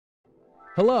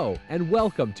Hello and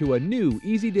welcome to a new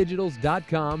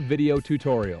EasyDigitals.com video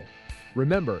tutorial.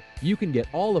 Remember, you can get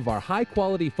all of our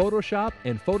high-quality Photoshop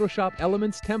and Photoshop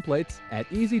Elements templates at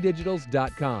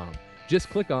EasyDigitals.com. Just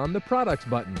click on the Products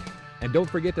button. And don't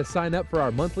forget to sign up for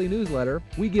our monthly newsletter.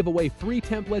 We give away free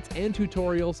templates and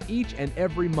tutorials each and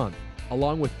every month,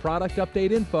 along with product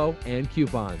update info and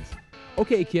coupons.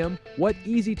 Okay, Kim, what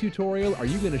easy tutorial are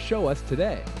you going to show us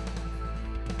today?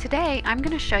 Today I'm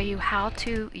going to show you how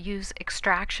to use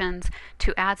extractions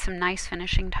to add some nice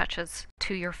finishing touches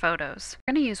to your photos.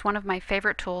 I'm going to use one of my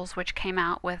favorite tools which came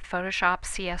out with Photoshop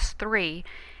CS3,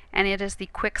 and it is the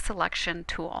Quick Selection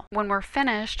tool. When we're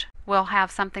finished, we'll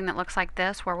have something that looks like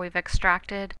this, where we've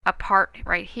extracted a part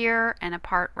right here and a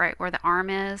part right where the arm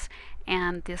is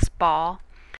and this ball.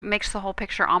 It makes the whole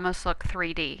picture almost look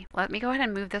 3D. Let me go ahead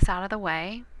and move this out of the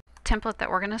way. Template that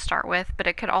we're going to start with, but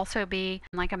it could also be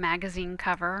like a magazine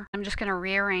cover. I'm just going to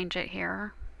rearrange it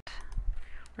here.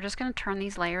 We're just going to turn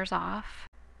these layers off.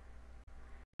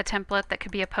 A template that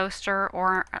could be a poster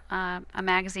or a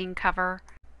magazine cover.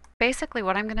 Basically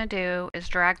what I'm going to do is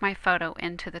drag my photo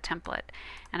into the template,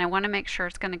 and I want to make sure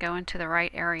it's going to go into the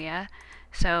right area.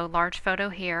 So large photo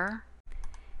here,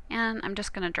 and I'm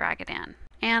just going to drag it in,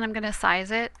 and I'm going to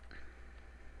size it.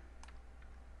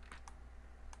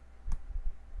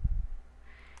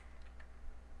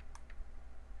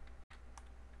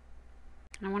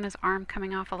 I want his arm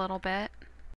coming off a little bit.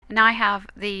 Now I have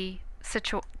the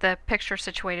picture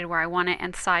situated where I want it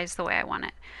and sized the way I want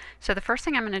it. So the first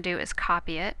thing I'm going to do is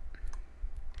copy it.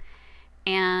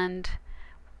 And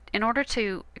in order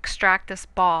to extract this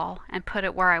ball and put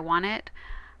it where I want it,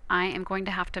 I am going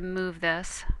to have to move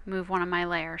one of my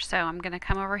layers. So I'm going to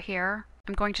come over here.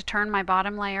 I'm going to turn my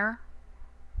bottom layer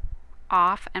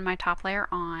off and my top layer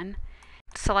on.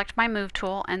 Select my move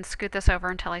tool and scoot this over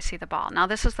until I see the ball. Now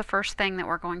this is the first thing that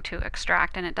we're going to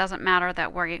extract, and it doesn't matter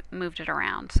that we moved it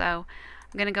around. So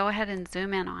I'm going to go ahead and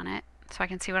zoom in on it so I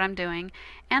can see what I'm doing,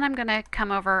 and I'm going to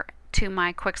come over to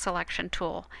my quick selection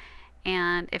tool,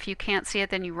 and if you can't see it,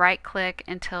 then you right click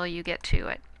until you get to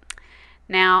it.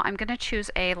 Now I'm going to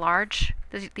choose a large,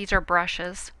 these are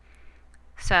brushes,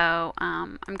 so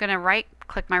I'm going to right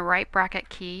click my right bracket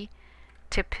key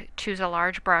to choose a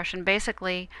large brush, and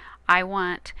basically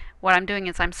what I'm doing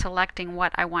is I'm selecting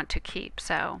what I want to keep.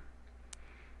 So,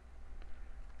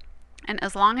 and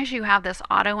as long as you have this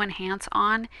auto enhance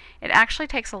on, it actually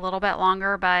takes a little bit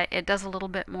longer, but it does a little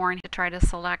bit more to try to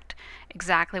select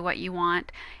exactly what you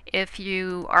want. If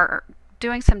you are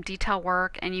doing some detail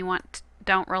work and you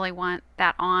don't really want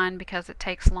that on because it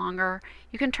takes longer,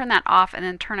 you can turn that off and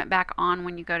then turn it back on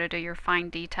when you go to do your fine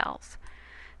details.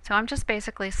 So I'm just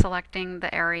basically selecting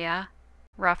the area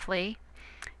roughly,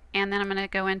 and then I'm going to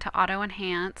go into auto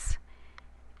enhance,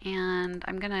 and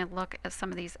I'm going to look at some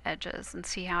of these edges and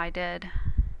see how I did.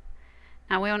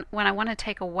 Now when I want to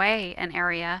take away an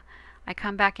area, I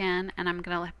come back in and I'm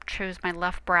going to choose my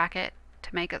left bracket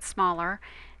to make it smaller,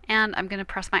 and I'm going to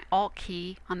press my Alt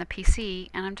key on the PC,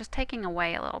 and I'm just taking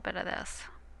away a little bit of this.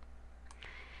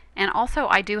 And also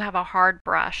I do have a hard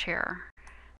brush here,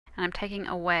 and I'm taking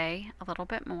away a little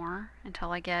bit more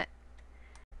until I get,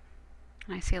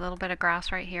 and I see a little bit of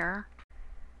grass right here.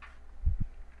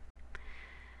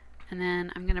 And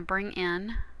then I'm going to bring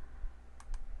in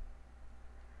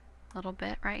a little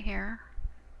bit right here.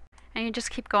 And you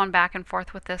just keep going back and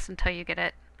forth with this until you get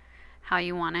it how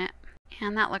you want it.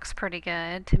 And that looks pretty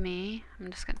good to me.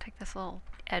 I'm just going to take this little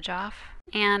edge off.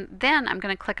 And then I'm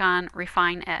going to click on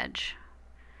Refine Edge.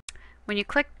 When you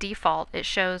click Default, it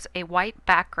shows a white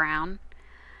background.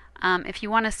 If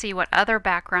you want to see what other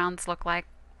backgrounds look like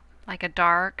a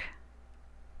dark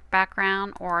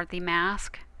background or the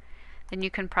mask, then you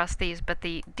can press these, but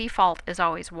the default is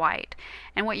always white.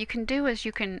 And what you can do is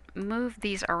you can move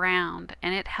these around,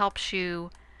 and it helps you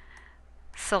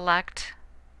select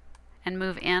and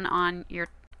move in on your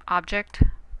object.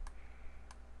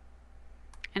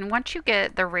 And once you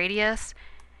get the radius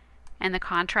and the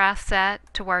contrast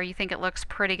set to where you think it looks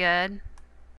pretty good,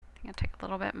 I think I'll take a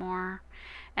little bit more,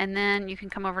 and then you can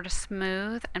come over to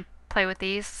smooth and play with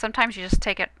these. Sometimes you just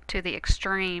take it to the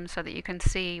extreme so that you can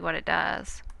see what it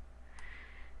does.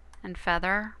 And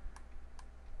feather.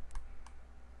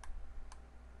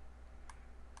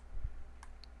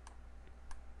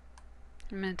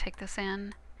 I'm going to take this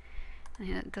in,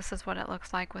 and this is what it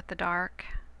looks like with the dark.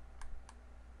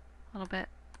 A little bit.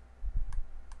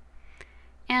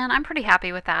 And I'm pretty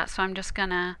happy with that, so I'm just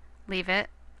going to leave it.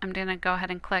 I'm going to go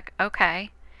ahead and click OK.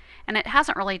 And it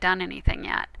hasn't really done anything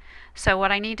yet. So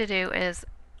what I need to do is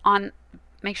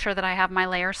make sure that I have my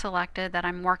layer selected that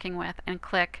I'm working with, and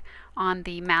click on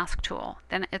the mask tool.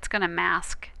 Then it's going to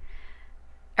mask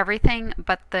everything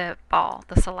but the ball,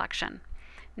 the selection.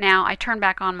 Now I turn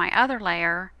back on my other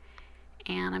layer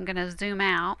and I'm going to zoom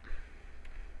out,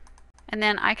 and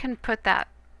then I can put that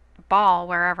ball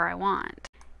wherever I want.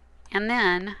 And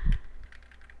then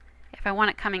if I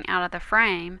want it coming out of the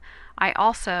frame, I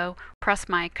also press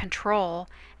my control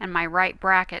and my right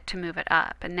bracket to move it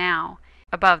up, and now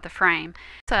above the frame.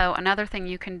 So another thing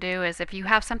you can do is if you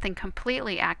have something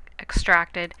completely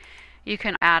extracted, you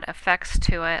can add effects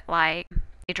to it like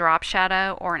a drop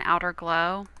shadow or an outer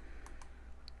glow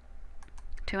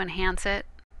to enhance it.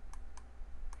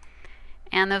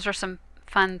 And those are some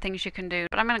fun things you can do,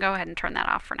 but I'm going to go ahead and turn that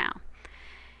off for now.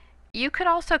 You could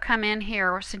also come in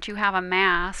here, since you have a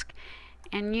mask,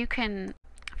 and you can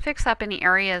fix up any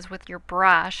areas with your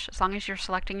brush as long as you're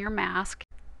selecting your mask.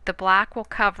 The black will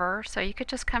cover, so you could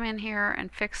just come in here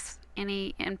and fix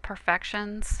any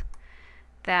imperfections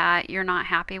that you're not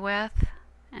happy with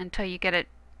until you get it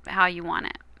how you want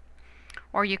it.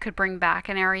 Or you could bring back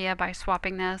an area by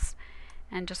swapping this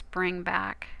and just bring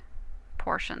back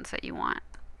portions that you want.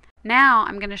 Now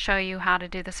I'm going to show you how to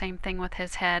do the same thing with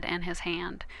his head and his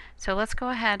hand. So let's go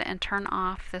ahead and turn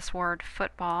off this word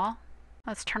football.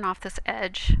 Let's turn off this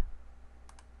edge.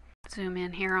 Zoom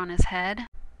in here on his head,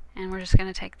 and we're just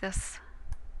going to take this,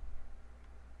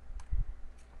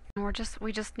 and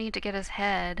we just need to get his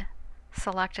head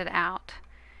selected out.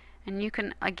 And you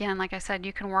can, again, like I said,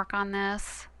 you can work on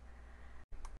this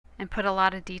and put a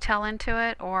lot of detail into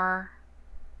it, or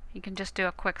you can just do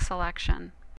a quick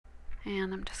selection.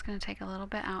 And I'm just going to take a little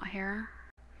bit out here.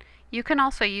 You can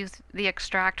also use the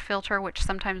extract filter, which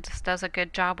sometimes just does a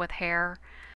good job with hair.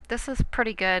 This is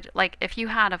pretty good. Like if you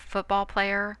had a football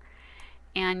player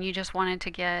and you just wanted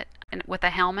to get with a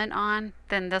helmet on,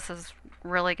 then this is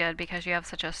really good because you have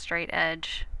such a straight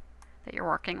edge that you're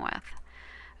working with.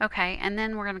 Okay, and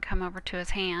then we're going to come over to his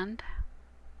hand,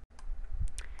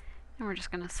 and we're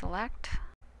just going to select.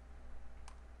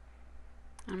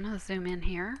 I'm going to zoom in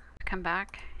here, come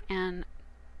back and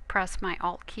press my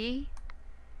Alt key,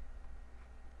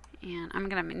 and I'm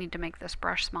going to need to make this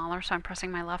brush smaller, so I'm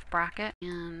pressing my left bracket,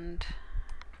 and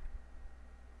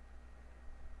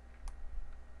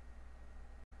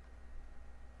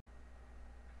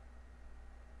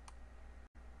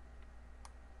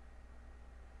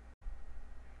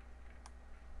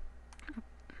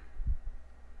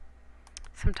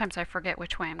sometimes I forget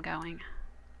which way I'm going.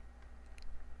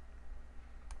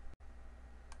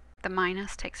 The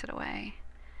minus takes it away.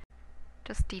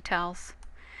 Just details.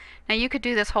 Now you could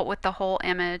do this with the whole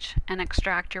image and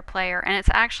extract your player, and it's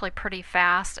actually pretty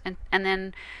fast, and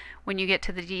then when you get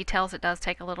to the details it does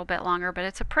take a little bit longer, but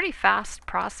it's a pretty fast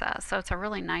process, so it's a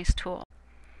really nice tool.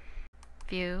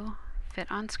 View, fit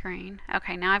on screen.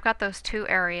 Okay, now I've got those two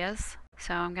areas,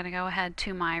 so I'm going to go ahead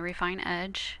to my refine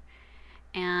edge,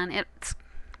 and let's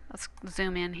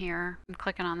zoom in here. I'm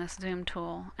clicking on this zoom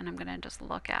tool, and I'm going to just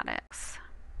look at it.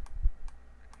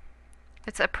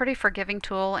 It's a pretty forgiving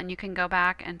tool, and you can go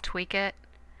back and tweak it.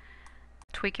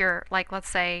 Tweak your, like let's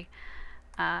say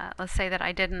that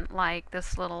I didn't like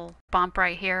this little bump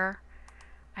right here.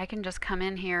 I can just come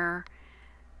in here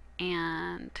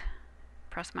and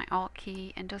press my Alt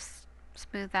key and just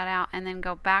smooth that out, and then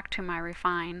go back to my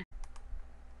refine.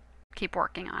 Keep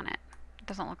working on it. It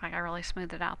doesn't look like I really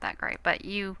smoothed it out that great, but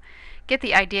you get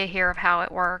the idea here of how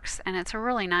it works, and it's a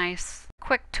really nice,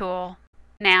 quick tool.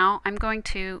 Now I'm going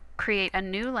to create a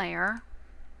new layer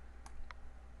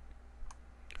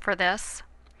for this,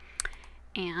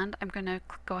 and I'm going to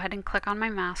go ahead and click on my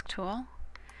mask tool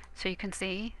so you can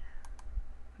see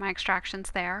my extractions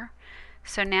there.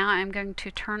 So now I'm going to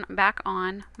turn back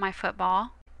on my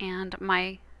football and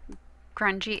my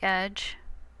grungy edge,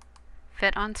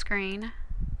 fit on screen,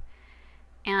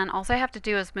 and all I have to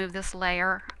do is move this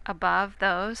layer above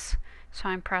those. So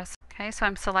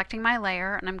I'm selecting my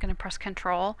layer, and I'm going to press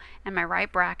Control and my right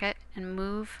bracket and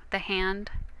move the hand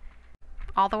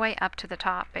all the way up to the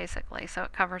top, basically, so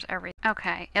it covers everything.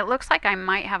 Okay, it looks like I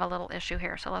might have a little issue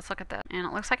here, so let's look at this. And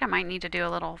it looks like I might need to do a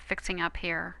little fixing up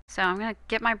here. So I'm going to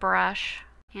get my brush,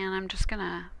 and I'm just going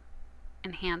to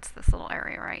enhance this little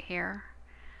area right here.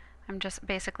 I'm just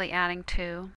basically adding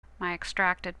to my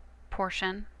extracted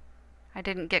portion. I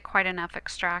didn't get quite enough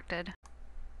extracted.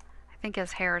 I think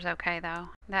his hair is okay though.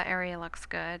 That area looks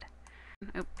good.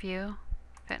 View,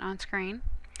 fit on screen.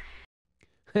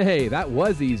 Hey, that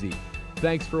was easy.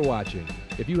 Thanks for watching.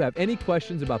 If you have any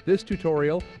questions about this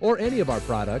tutorial or any of our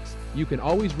products, you can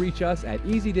always reach us at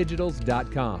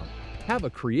easydigitals.com. Have a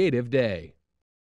creative day.